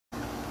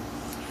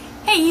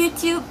Hey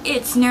YouTube,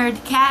 it's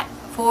NerdCat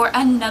for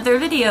another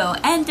video,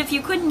 and if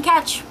you couldn't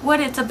catch what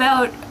it's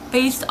about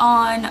based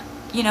on,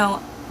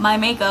 my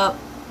makeup,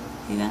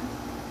 see that?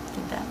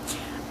 Did that?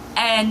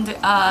 And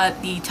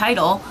the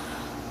title,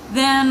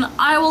 then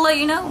I will let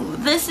you know.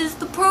 This is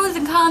the pros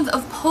and cons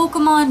of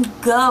Pokemon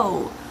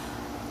Go,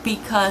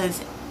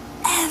 because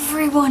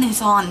everyone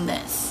is on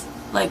this.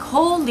 Like,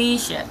 holy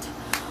shit.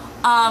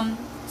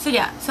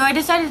 So I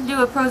decided to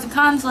do a pros and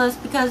cons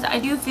list because I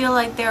do feel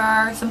like there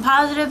are some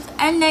positives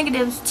and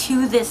negatives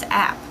to this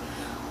app.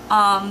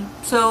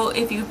 So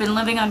if you've been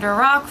living under a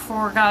rock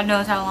for God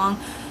knows how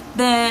long,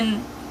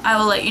 then I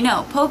will let you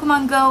know.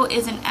 Pokemon Go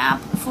is an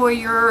app for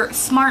your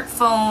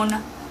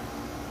smartphone.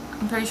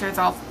 I'm pretty sure it's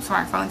all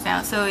smartphones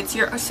now. So it's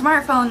your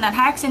smartphone that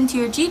hacks into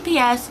your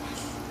GPS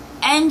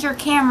and your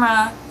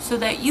camera so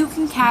that you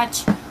can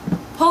catch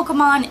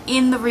Pokemon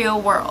in the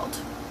real world.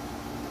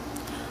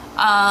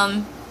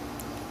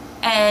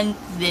 And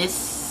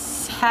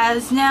this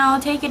has now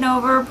taken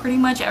over pretty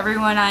much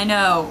everyone I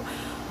know.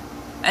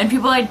 And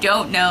people I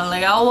don't know.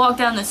 Like, I'll walk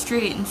down the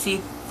street and see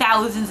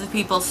thousands of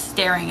people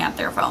staring at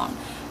their phone.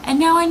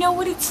 And now I know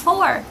what it's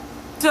for.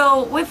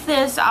 So with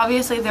this,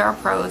 obviously there are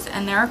pros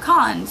and there are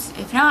cons.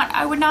 If not,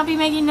 I would not be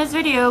making this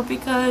video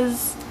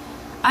because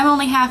I'm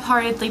only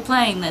half-heartedly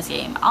playing this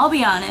game. I'll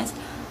be honest.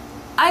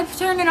 I've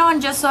turned it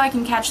on just so I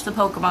can catch the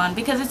Pokemon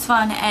because it's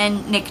fun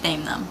and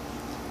nickname them.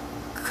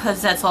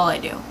 Because that's all I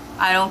do.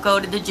 I don't go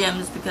to the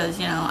gyms because,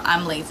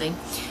 I'm lazy.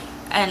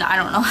 And I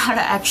don't know how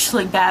to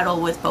actually battle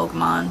with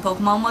Pokemon.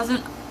 Pokemon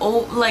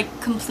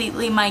wasn't,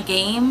 completely my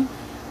game.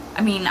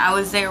 I mean, I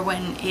was there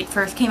when it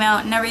first came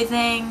out and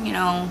everything.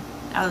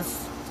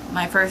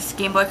 My first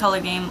Game Boy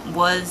Color game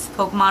was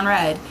Pokemon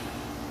Red.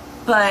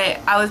 But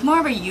I was more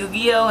of a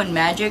Yu-Gi-Oh! And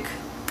Magic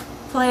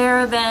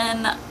player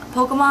than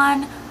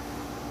Pokemon.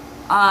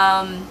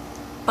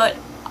 But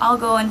I'll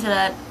go into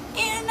that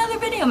in another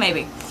video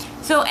maybe.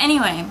 So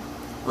anyway,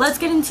 let's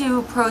get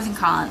into pros and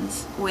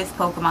cons with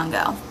Pokemon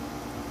Go.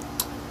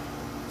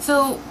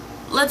 So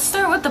let's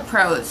start with the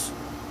pros.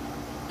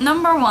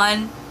 Number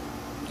one,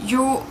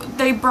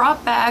 they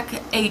brought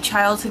back a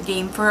childhood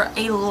game for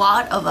a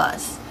lot of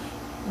us.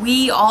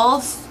 We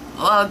all,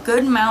 a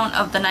good amount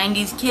of the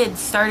 90s kids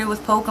started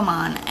with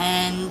Pokemon,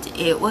 and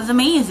it was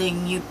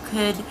amazing. You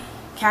could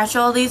catch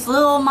all these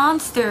little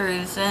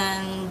monsters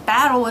and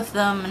battle with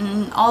them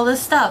and all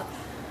this stuff.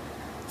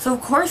 So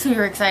of course we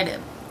were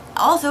excited.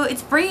 Also,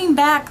 it's bringing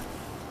back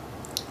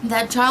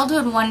that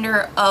childhood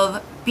wonder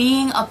of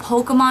being a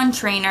Pokemon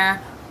trainer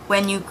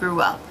when you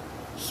grew up.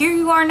 Here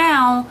you are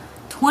now,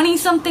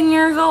 20-something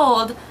years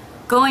old,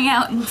 going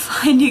out and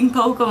finding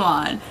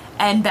Pokemon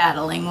and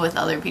battling with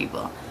other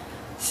people.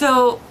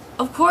 So,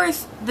 of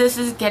course, this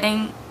is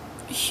getting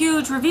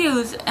huge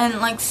reviews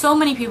and so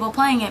many people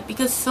playing it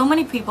because so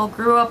many people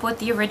grew up with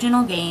the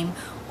original game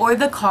or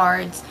the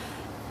cards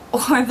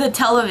or the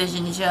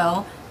television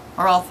show,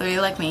 or all three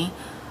like me.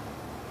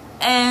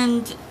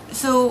 And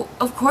so,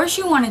 of course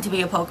you wanted to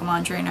be a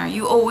Pokemon trainer.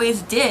 You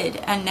always did.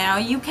 And now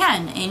you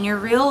can. In your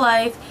real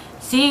life,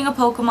 seeing a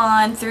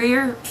Pokemon through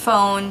your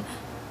phone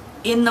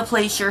in the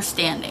place you're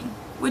standing.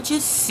 Which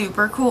is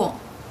super cool.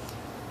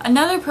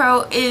 Another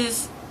pro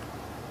is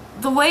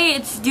the way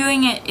it's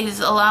doing it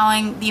is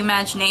allowing the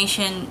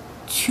imagination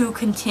to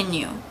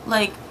continue.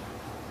 Like,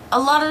 a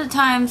lot of the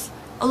times,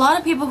 a lot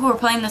of people who are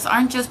playing this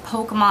aren't just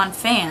Pokemon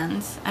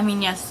fans. I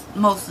mean, yes,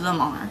 most of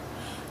them are.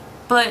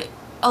 But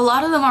a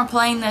lot of them are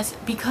playing this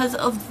because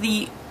of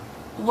the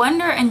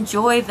wonder and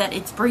joy that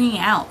it's bringing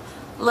out.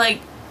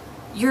 Like,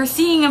 you're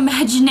seeing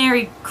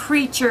imaginary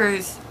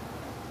creatures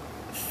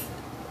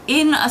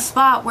in a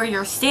spot where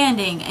you're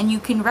standing and you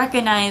can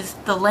recognize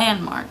the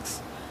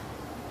landmarks.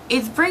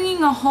 It's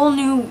bringing a whole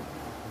new,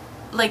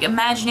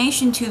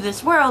 imagination to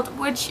this world,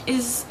 which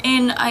is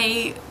in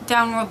a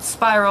downward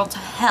spiral to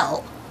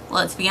hell,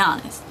 let's be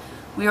honest.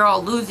 We are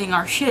all losing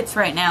our shits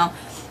right now.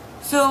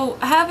 So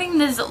having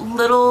this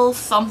little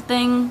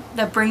something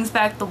that brings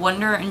back the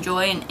wonder and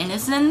joy and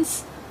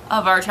innocence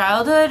of our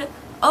childhood,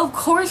 of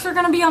course we're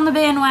gonna be on the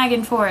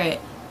bandwagon for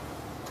it.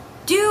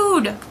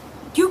 Dude,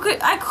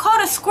 I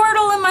caught a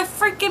Squirtle in my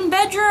freaking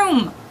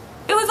bedroom.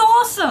 It was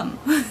awesome.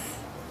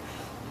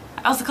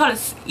 I also caught a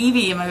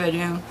Eevee in my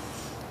bedroom.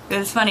 It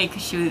was funny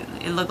because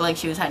it looked like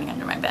she was hiding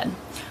under my bed.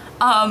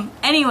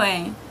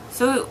 Anyway,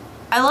 so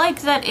I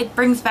like that it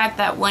brings back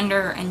that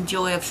wonder and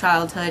joy of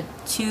childhood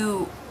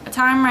to a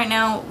time right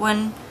now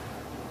when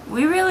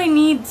we really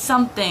need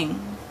something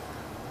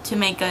to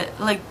make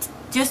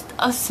just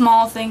a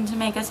small thing to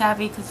make us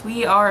happy, because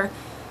we are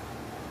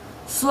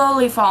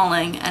slowly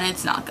falling and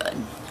it's not good.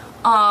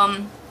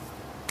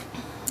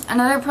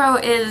 Another pro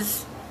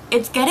is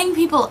it's getting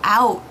people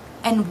out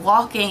and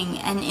walking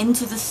and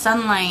into the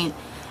sunlight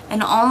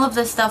and all of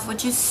this stuff,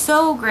 which is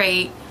so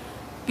great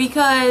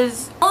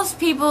because most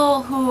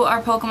people who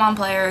are Pokemon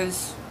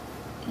players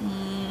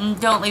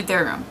don't leave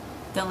their room,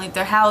 don't leave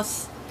their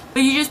house.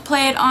 But you just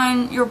play it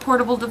on your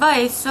portable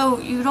device, so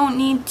you don't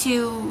need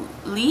to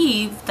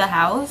leave the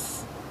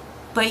house.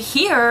 But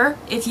here,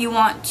 if you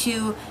want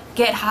to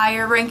get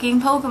higher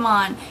ranking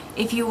Pokemon,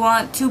 if you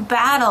want to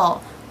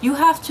battle, you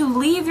have to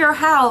leave your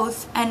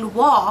house and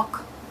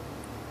walk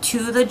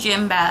to the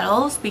gym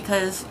battles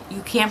because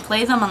you can't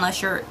play them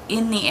unless you're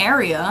in the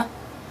area.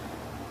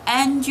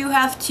 And you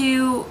have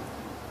to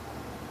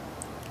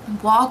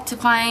walk to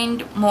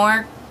find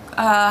more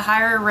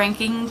higher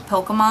ranking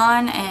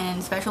Pokemon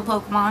and special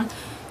Pokemon.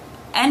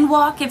 And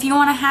walk if you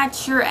want to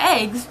hatch your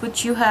eggs,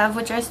 which you have,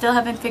 which I still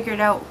haven't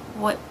figured out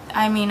what,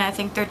 I mean, I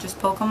think they're just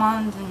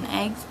Pokemons and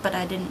eggs, but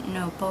I didn't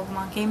know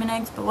Pokemon came in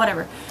eggs, but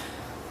whatever.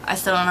 I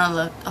still don't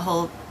know the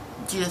whole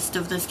gist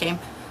of this game.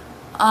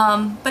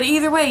 But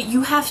either way,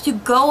 you have to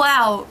go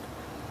out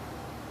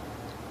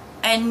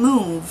and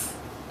move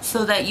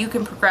so that you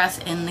can progress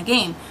in the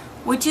game,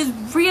 which is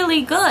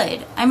really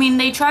good. I mean,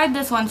 they tried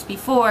this once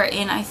before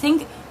in, I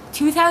think,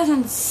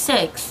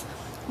 2006,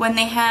 when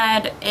they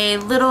had a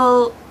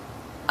little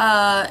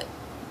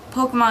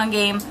Pokemon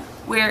game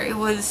where it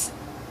was,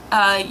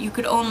 you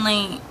could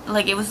only,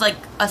 like, it was like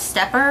a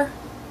stepper.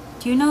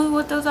 Do you know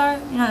what those are?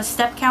 You know, the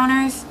step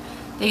counters?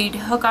 They'd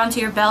hook onto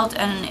your belt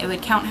and it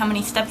would count how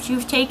many steps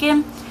you've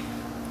taken.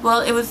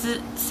 Well, it was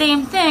the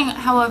same thing,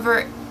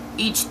 however,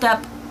 each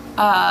step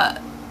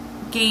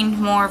gained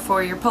more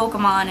for your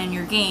Pokemon and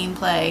your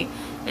gameplay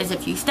as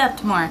if you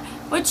stepped more,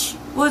 which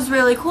was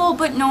really cool,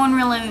 but no one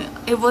really,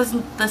 it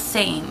wasn't the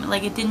same.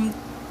 Like, it didn't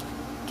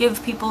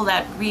give people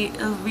that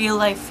real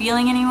life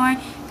feeling anymore,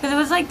 because it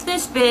was like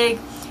this big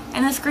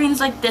and the screen's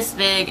like this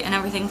big and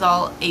everything's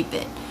all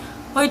 8-bit,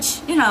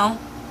 which, you know,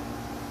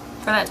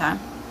 for that time,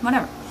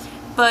 whatever.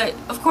 But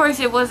of course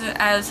it wasn't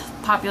as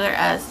popular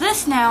as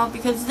this now,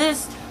 because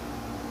this,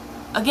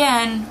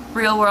 again,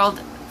 real world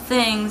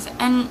things,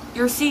 and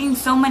you're seeing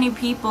so many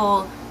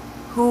people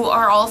who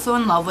are also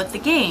in love with the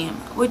game,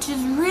 which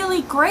is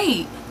really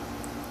great.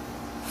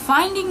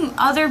 Finding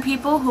other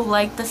people who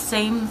like the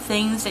same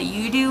things that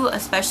you do,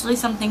 especially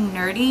something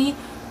nerdy,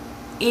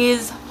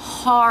 is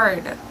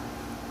hard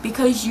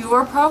because you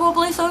are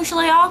probably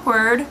socially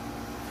awkward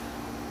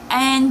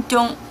and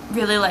don't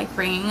really like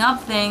bringing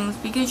up things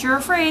because you're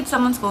afraid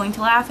someone's going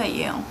to laugh at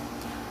you.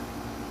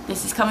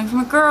 This is coming from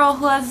a girl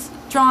who has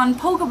drawn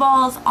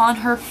Pokeballs on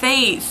her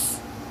face.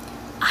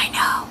 I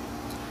know.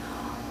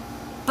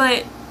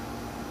 But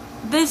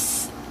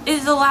this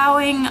is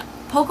allowing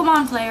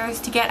Pokemon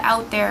players to get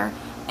out there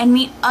and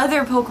meet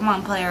other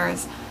Pokemon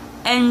players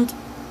and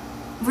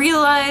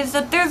realize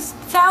that there's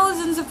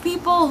thousands of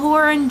people who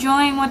are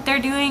enjoying what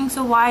they're doing,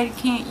 so why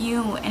can't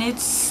you? And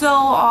it's so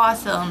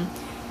awesome.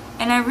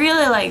 And I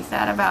really like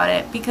that about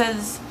it,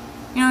 because,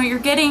 you know, you're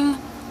getting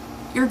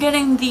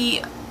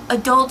the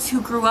adults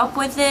who grew up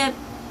with it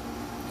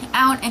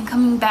out and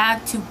coming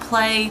back to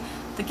play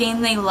the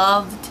game they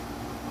loved.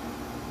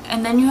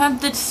 And then you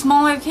have the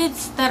smaller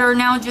kids that are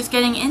now just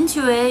getting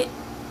into it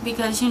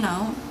because, you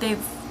know,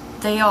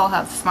 they all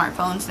have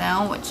smartphones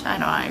now, which I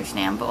don't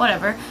understand, but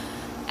whatever.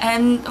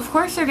 And of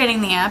course they're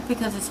getting the app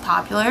because it's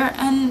popular,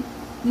 and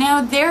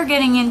now they're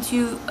getting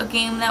into a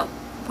game that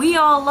we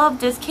all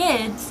loved as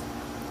kids,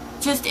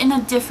 just in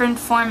a different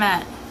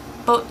format,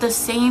 but the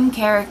same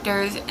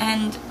characters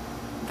and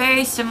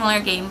very similar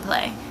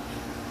gameplay,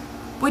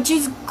 which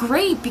is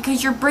great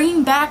because you're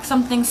bringing back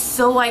something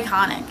so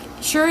iconic.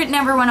 Sure, it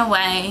never went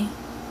away,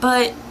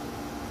 but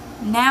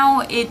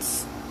now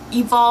it's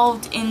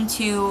evolved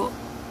into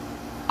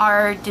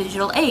our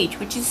digital age,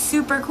 which is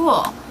super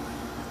cool.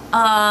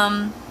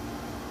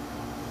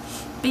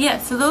 But yeah,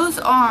 so those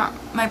are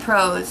my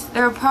pros.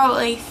 There are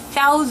probably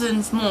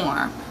thousands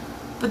more,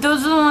 but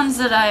those are the ones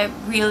that I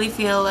really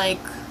feel like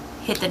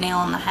hit the nail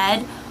on the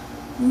head.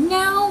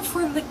 Now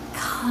for the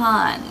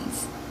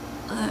cons.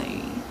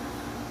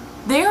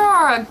 There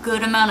are a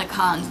good amount of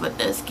cons with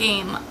this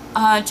game.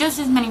 Just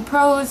as many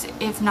pros,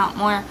 if not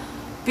more,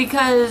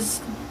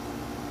 because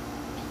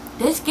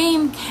this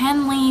game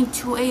can lead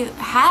to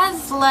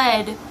has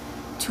led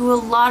to a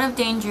lot of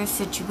dangerous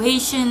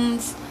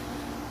situations,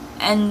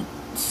 and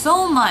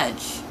so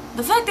much.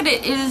 The fact that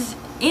it is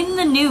in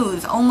the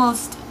news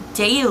almost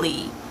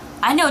daily.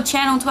 I know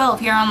Channel 12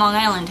 here on Long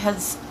Island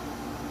has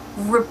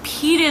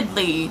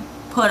repeatedly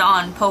put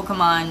on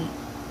Pokemon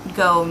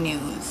Go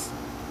news.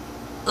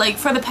 Like,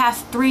 for the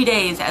past 3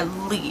 days at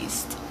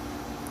least.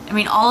 I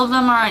mean, all of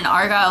them are in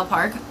Argyle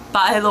Park.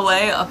 By the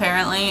way,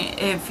 apparently,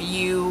 if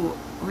you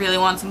really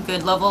want some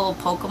good level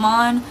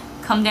Pokemon,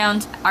 come down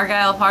to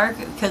Argyle Park,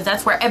 because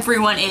that's where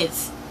everyone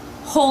is.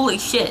 Holy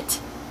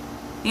shit.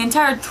 The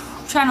entire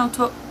Channel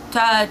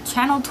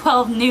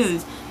 12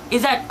 news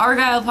is at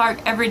Argyle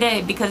Park every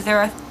day, because there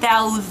are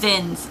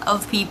thousands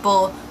of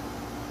people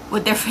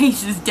with their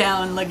faces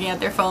down looking at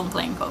their phone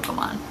playing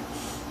Pokemon.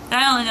 And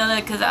I only know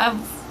that because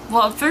I've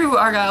walked through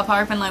Argyle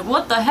Park and like,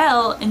 what the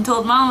hell, and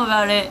told Mom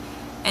about it,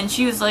 and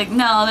she was like,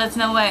 no, that's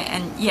no way.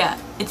 And yeah,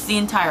 it's the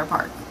entire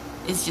park.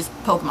 It's just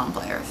Pokemon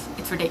players.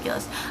 It's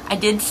ridiculous. I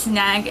did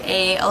snag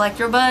a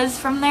Electabuzz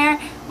from there,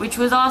 which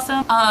was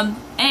awesome.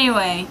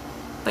 Anyway,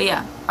 but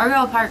yeah,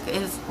 Argyle Park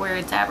is where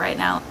it's at right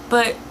now.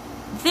 But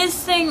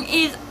this thing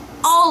is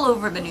all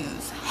over the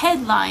news.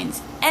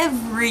 Headlines,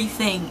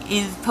 everything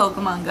is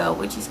Pokemon Go,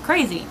 which is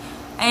crazy.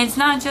 And it's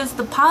not just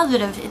the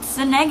positives, it's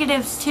the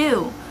negatives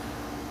too.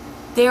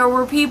 There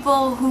were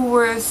people who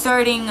were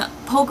starting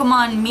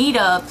Pokemon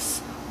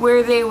meetups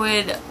where they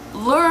would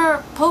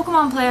lure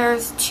Pokemon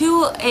players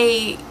to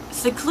a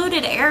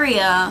secluded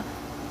area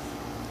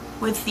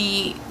with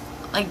the,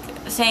 like,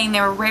 saying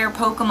there were rare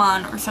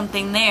Pokemon or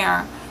something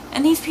there.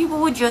 And these people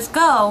would just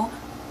go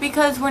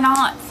because we're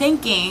not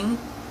thinking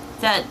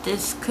that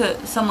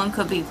someone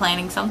could be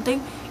planning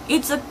something.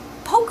 It's a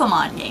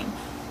Pokemon game.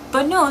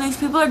 But no, these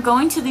people are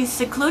going to these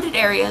secluded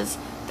areas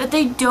that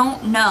they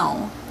don't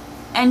know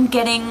and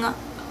getting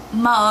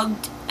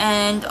mugged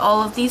and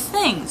all of these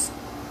things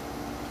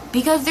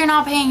because they're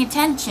not paying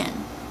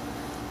attention.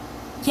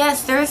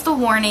 Yes, there's the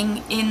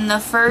warning in the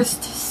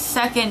first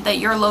second that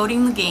you're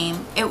loading the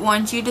game. It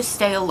wants you to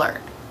stay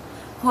alert.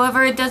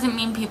 However, it doesn't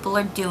mean people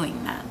are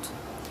doing that.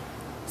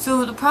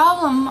 So the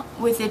problem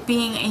with it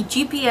being a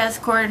GPS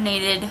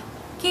coordinated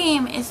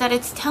game is that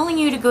it's telling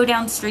you to go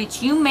down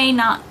streets you may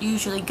not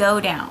usually go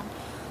down.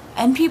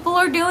 And people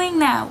are doing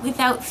that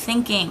without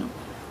thinking.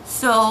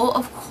 So,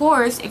 of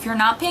course, if you're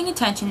not paying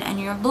attention and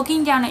you're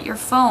looking down at your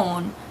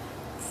phone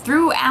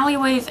through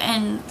alleyways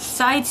and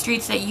side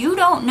streets that you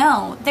don't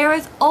know, there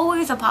is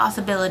always a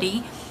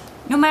possibility,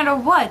 no matter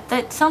what,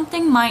 that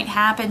something might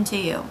happen to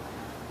you.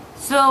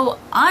 So,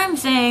 I'm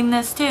saying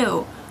this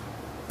too.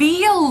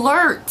 Be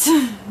alert!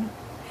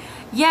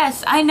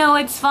 Yes, I know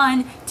it's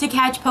fun to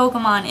catch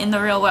Pokemon in the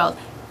real world.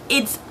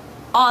 It's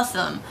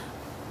awesome.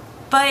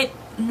 But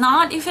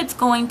not if it's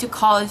going to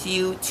cause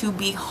you to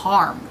be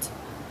harmed.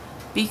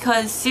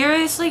 Because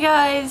seriously,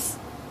 guys,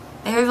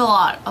 there's a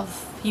lot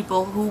of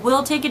people who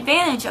will take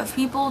advantage of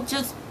people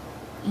just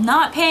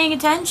not paying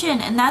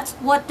attention. And that's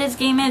what this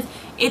game is.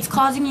 It's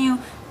causing you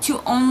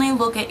to only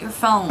look at your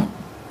phone.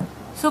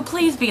 So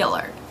please be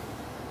alert.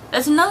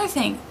 That's another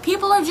thing.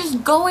 People are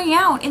just going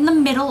out in the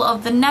middle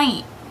of the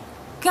night.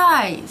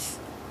 Guys,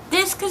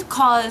 this could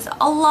cause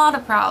a lot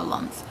of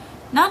problems.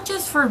 Not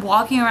just for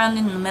walking around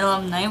in the middle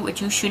of the night,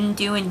 which you shouldn't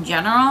do in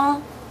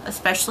general,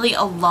 especially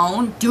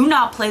alone. Do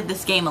not play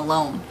this game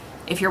alone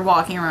if you're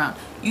walking around.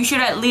 You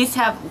should at least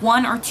have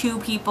 1 or 2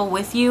 people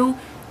with you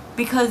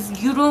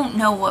because you don't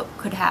know what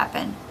could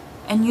happen.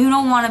 And you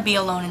don't want to be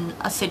alone in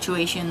a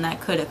situation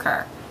that could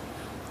occur.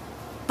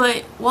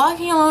 But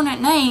walking alone at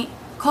night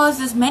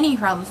causes many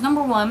problems.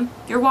 Number one,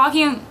 you're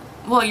walking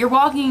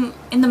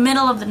in the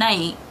middle of the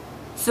night,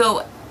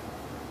 so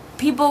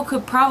people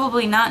could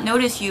probably not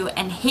notice you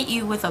and hit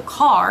you with a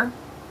car.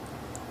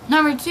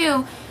 Number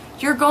two,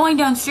 you're going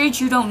down streets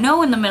you don't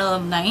know in the middle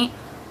of the night.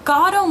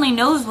 God only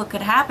knows what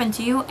could happen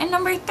to you. And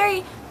number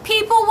three,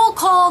 people will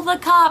call the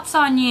cops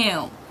on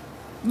you.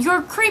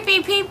 You're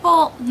creepy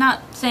people.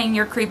 Not saying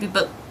you're creepy,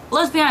 but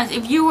let's be honest.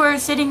 If you were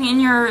sitting in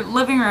your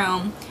living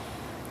room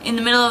in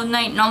the middle of the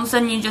night and all of a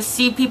sudden you just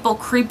see people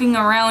creeping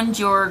around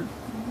your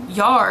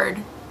yard,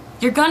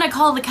 you're gonna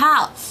call the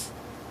cops.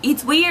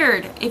 It's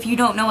weird if you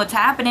don't know what's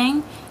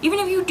happening. Even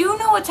if you do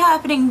know what's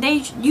happening,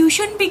 you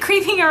shouldn't be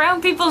creeping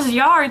around people's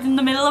yards in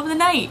the middle of the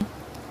night.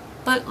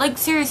 But, like,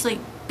 seriously,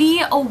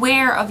 be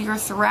aware of your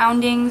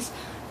surroundings.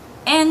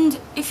 And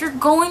if you're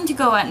going to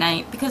go at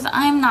night, because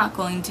I'm not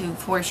going to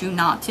force you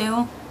not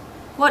to,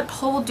 what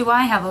hold do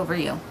I have over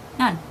you?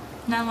 None.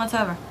 None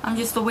whatsoever. I'm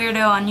just the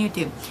weirdo on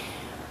YouTube.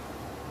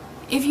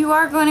 If you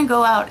are going to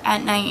go out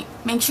at night,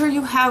 make sure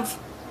you have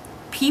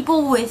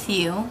people with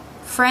you,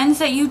 friends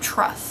that you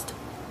trust.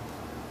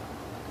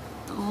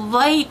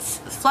 Lights,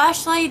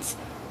 flashlights,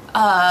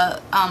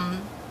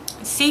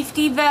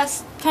 safety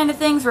vest kind of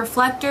things,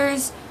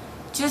 reflectors,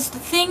 just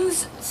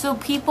things so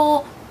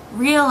people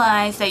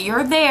realize that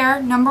you're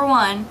there, number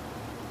one,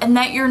 and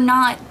that you're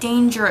not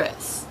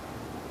dangerous.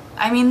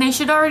 I mean, they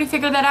should already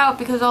figure that out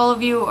because all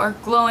of you are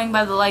glowing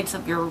by the lights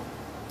of your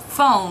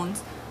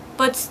phones,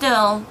 but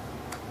still,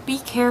 be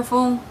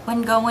careful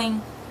when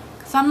going,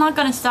 because I'm not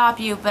going to stop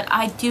you, but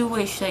I do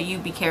wish that you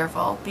be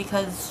careful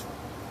because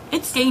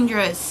it's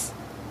dangerous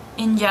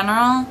in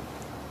general,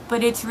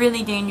 but it's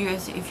really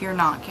dangerous if you're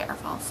not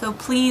careful. So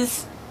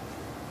please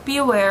be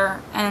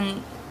aware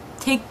and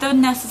take the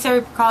necessary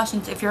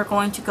precautions if you're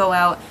going to go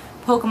out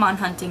Pokemon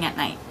hunting at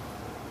night.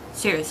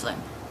 Seriously.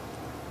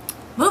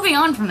 Moving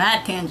on from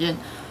that tangent,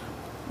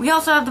 we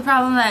also have the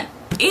problem that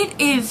it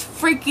is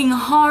freaking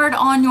hard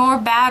on your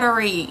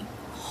battery.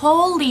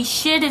 Holy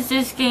shit, is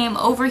this game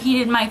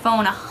overheated my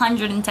phone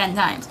 110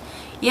 times.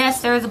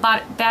 Yes, there is a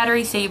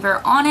battery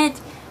saver on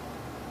it,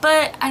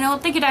 but I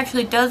don't think it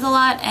actually does a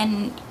lot,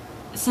 and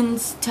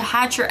since to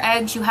hatch your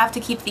eggs you have to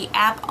keep the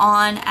app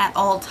on at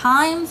all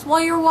times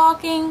while you're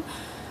walking,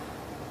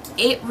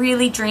 it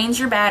really drains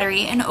your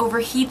battery and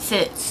overheats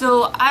it.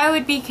 So I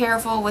would be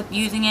careful with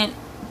using it.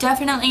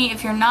 Definitely,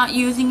 if you're not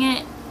using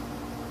it,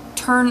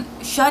 log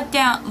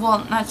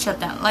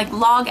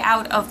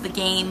out of the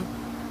game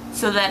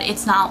so that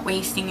it's not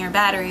wasting your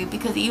battery,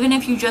 because even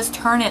if you just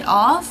turn it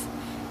off,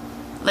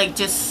 like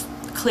just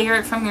clear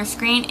it from your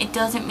screen, it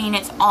doesn't mean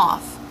it's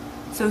off.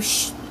 So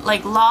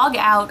log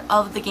out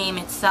of the game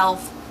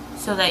itself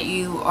so that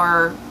you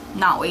are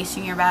not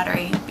wasting your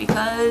battery,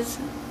 because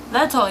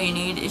that's all you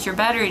need is your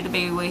battery to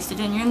be wasted,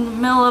 and you're in the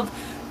middle of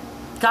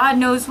God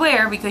knows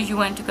where because you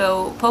went to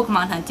go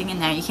Pokemon hunting and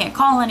now you can't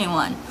call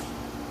anyone.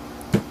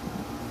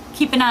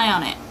 Keep an eye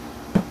on it.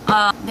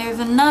 There's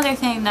another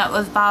thing that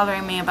was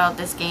bothering me about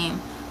this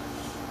game.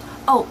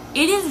 Oh,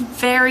 it is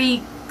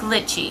very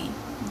glitchy.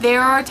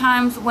 There are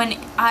times when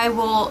it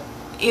will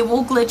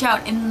glitch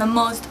out in the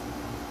most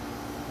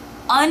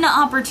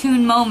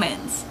unopportune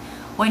moments.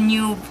 When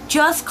you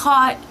just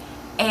caught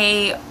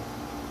a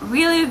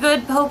really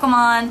good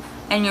Pokemon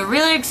and you're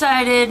really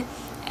excited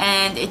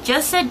and it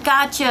just said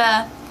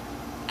gotcha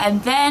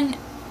and then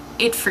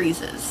it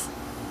freezes.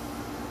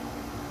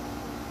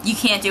 You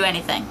can't do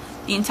anything.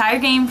 The entire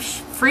game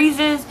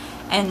freezes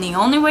and the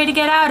only way to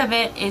get out of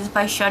it is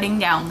by shutting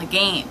down the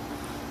game.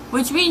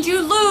 Which means you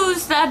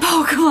lose that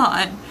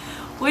Pokemon,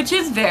 which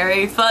is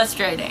very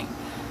frustrating.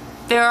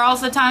 There are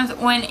also times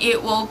when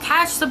it will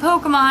catch the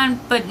Pokemon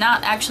but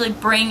not actually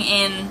bring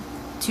in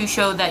to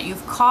show that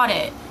you've caught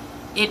it.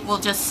 It will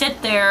just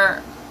sit there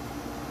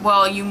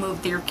while you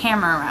move your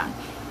camera around.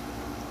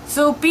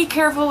 So be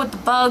careful with the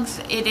bugs.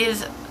 It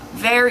is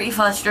very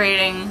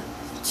frustrating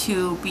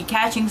to be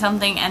catching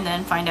something and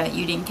then find out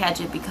you didn't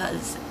catch it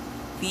because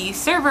the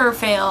server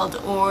failed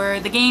or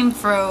the game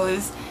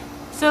froze.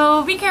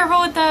 So be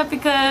careful with that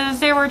because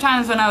there were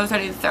times when I was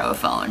ready to throw a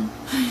phone.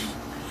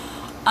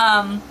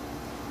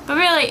 But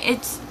really,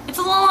 it's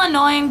a little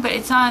annoying, but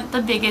it's not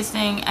the biggest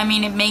thing. I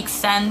mean, it makes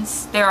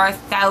sense. There are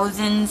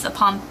thousands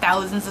upon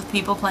thousands of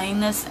people playing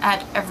this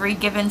at every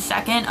given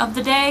second of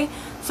the day.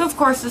 So of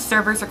course the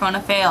servers are going to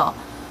fail.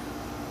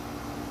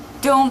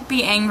 Don't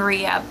be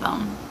angry at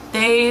them.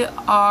 They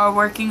are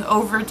working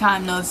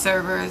overtime, those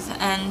servers.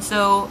 And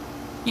so,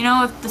 you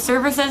know, if the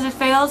server says it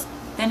fails,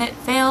 then it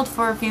failed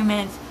for a few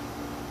minutes.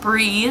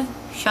 Breathe,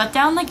 shut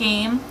down the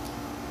game,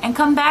 and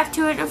come back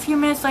to it a few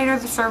minutes later.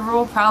 The server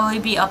will probably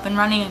be up and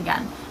running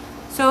again.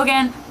 So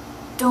again,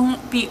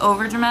 don't be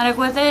over dramatic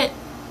with it.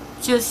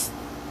 Just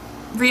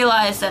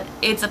realize that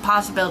it's a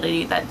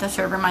possibility that the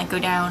server might go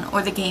down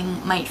or the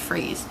game might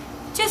freeze.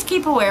 Just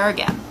keep aware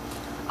again.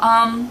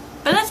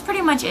 But that's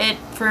pretty much it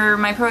for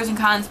my pros and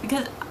cons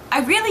because I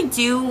really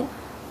do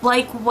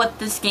like what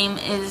this game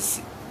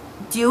is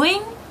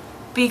doing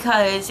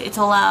because it's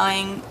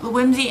allowing the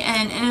whimsy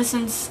and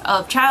innocence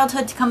of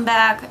childhood to come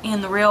back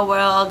in the real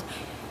world.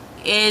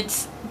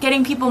 It's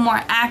getting people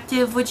more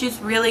active, which is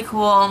really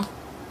cool.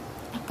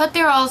 But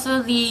there are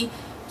also the,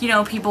 you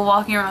know, people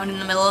walking around in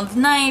the middle of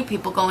the night,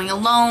 people going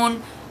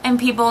alone, and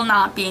people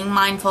not being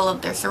mindful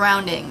of their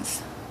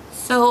surroundings.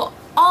 So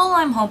all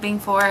I'm hoping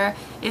for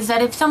is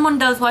that if someone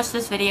does watch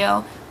this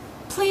video,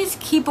 please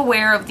keep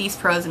aware of these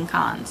pros and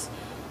cons.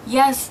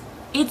 Yes,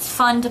 it's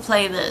fun to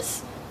play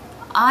this.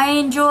 I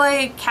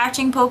enjoy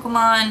catching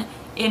Pokemon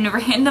in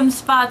random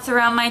spots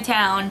around my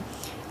town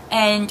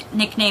and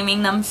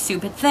nicknaming them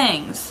stupid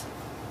things.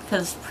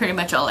 Because pretty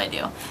much all I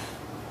do.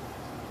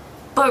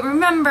 But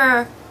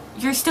remember,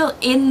 you're still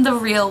in the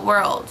real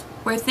world,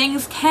 where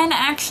things can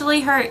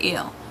actually hurt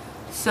you.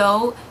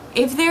 So,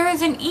 if there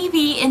is an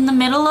Eevee in the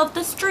middle of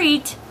the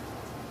street,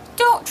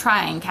 don't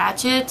try and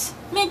catch it.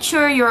 Make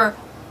sure you're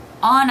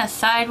on a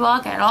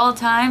sidewalk at all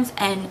times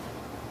and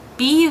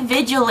be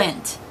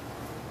vigilant.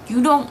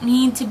 You don't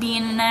need to be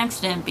in an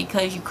accident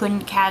because you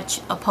couldn't catch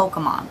a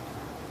Pokemon.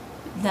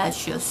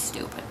 That's just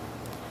stupid.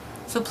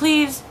 So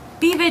please,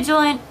 be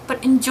vigilant,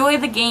 but enjoy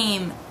the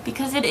game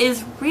because it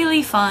is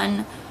really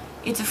fun.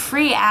 It's a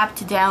free app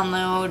to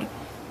download.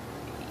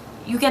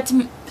 You get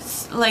to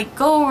like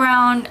go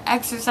around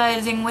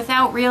exercising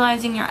without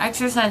realizing you're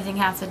exercising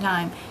half the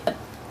time.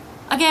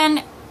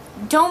 Again,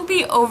 don't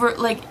be over,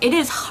 like, it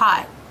is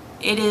hot.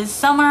 It is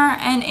summer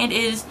and it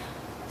is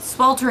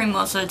sweltering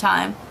most of the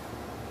time.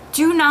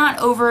 Do not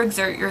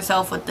overexert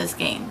yourself with this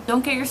game.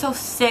 Don't get yourself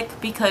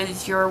sick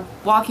because you're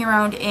walking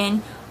around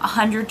in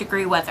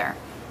 100-degree weather.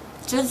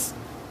 Just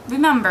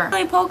remember,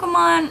 play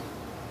Pokemon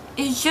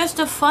is just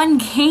a fun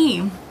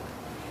game.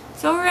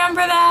 So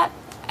remember that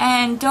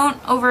and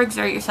don't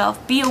overexert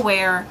yourself. Be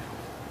aware.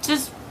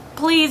 Just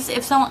please,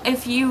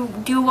 if you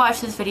do watch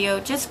this video,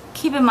 just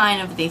keep in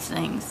mind of these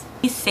things.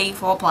 Be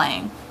safe while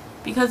playing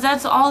because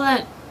that's all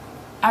that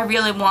I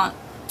really want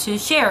to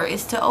share,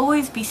 is to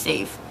always be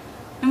safe.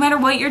 No matter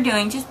what you're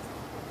doing, just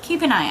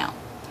keep an eye out.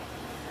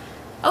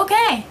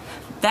 Okay,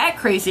 that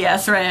crazy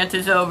ass rant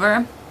is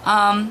over.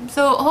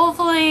 So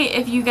hopefully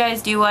if you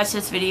guys do watch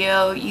this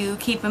video, you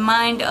keep in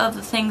mind of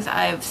the things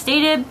I've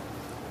stated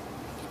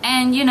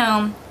and, you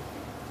know,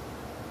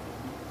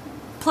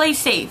 play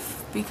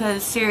safe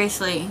because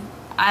seriously,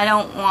 I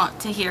don't want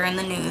to hear in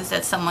the news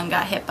that someone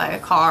got hit by a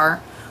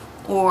car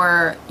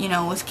or, you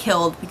know, was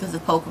killed because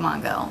of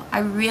Pokemon Go. I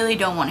really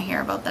don't want to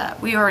hear about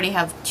that. We already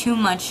have too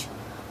much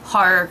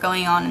horror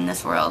going on in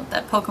this world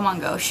that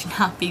Pokemon Go should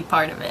not be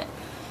part of it.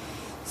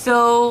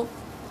 So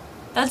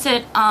that's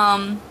it.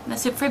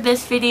 That's it for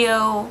this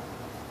video.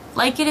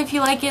 Like it if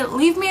you like it.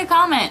 Leave me a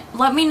comment.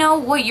 Let me know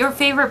what your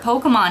favorite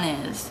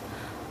Pokemon is.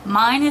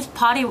 Mine is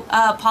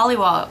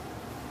Poliwag.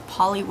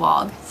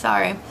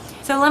 Sorry.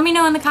 So let me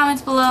know in the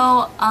comments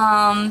below.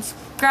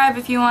 Subscribe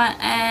if you want,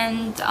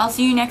 and I'll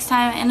see you next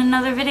time in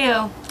another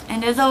video.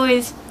 And as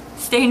always,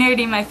 Stay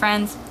nerdy, my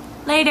friends.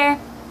 Later.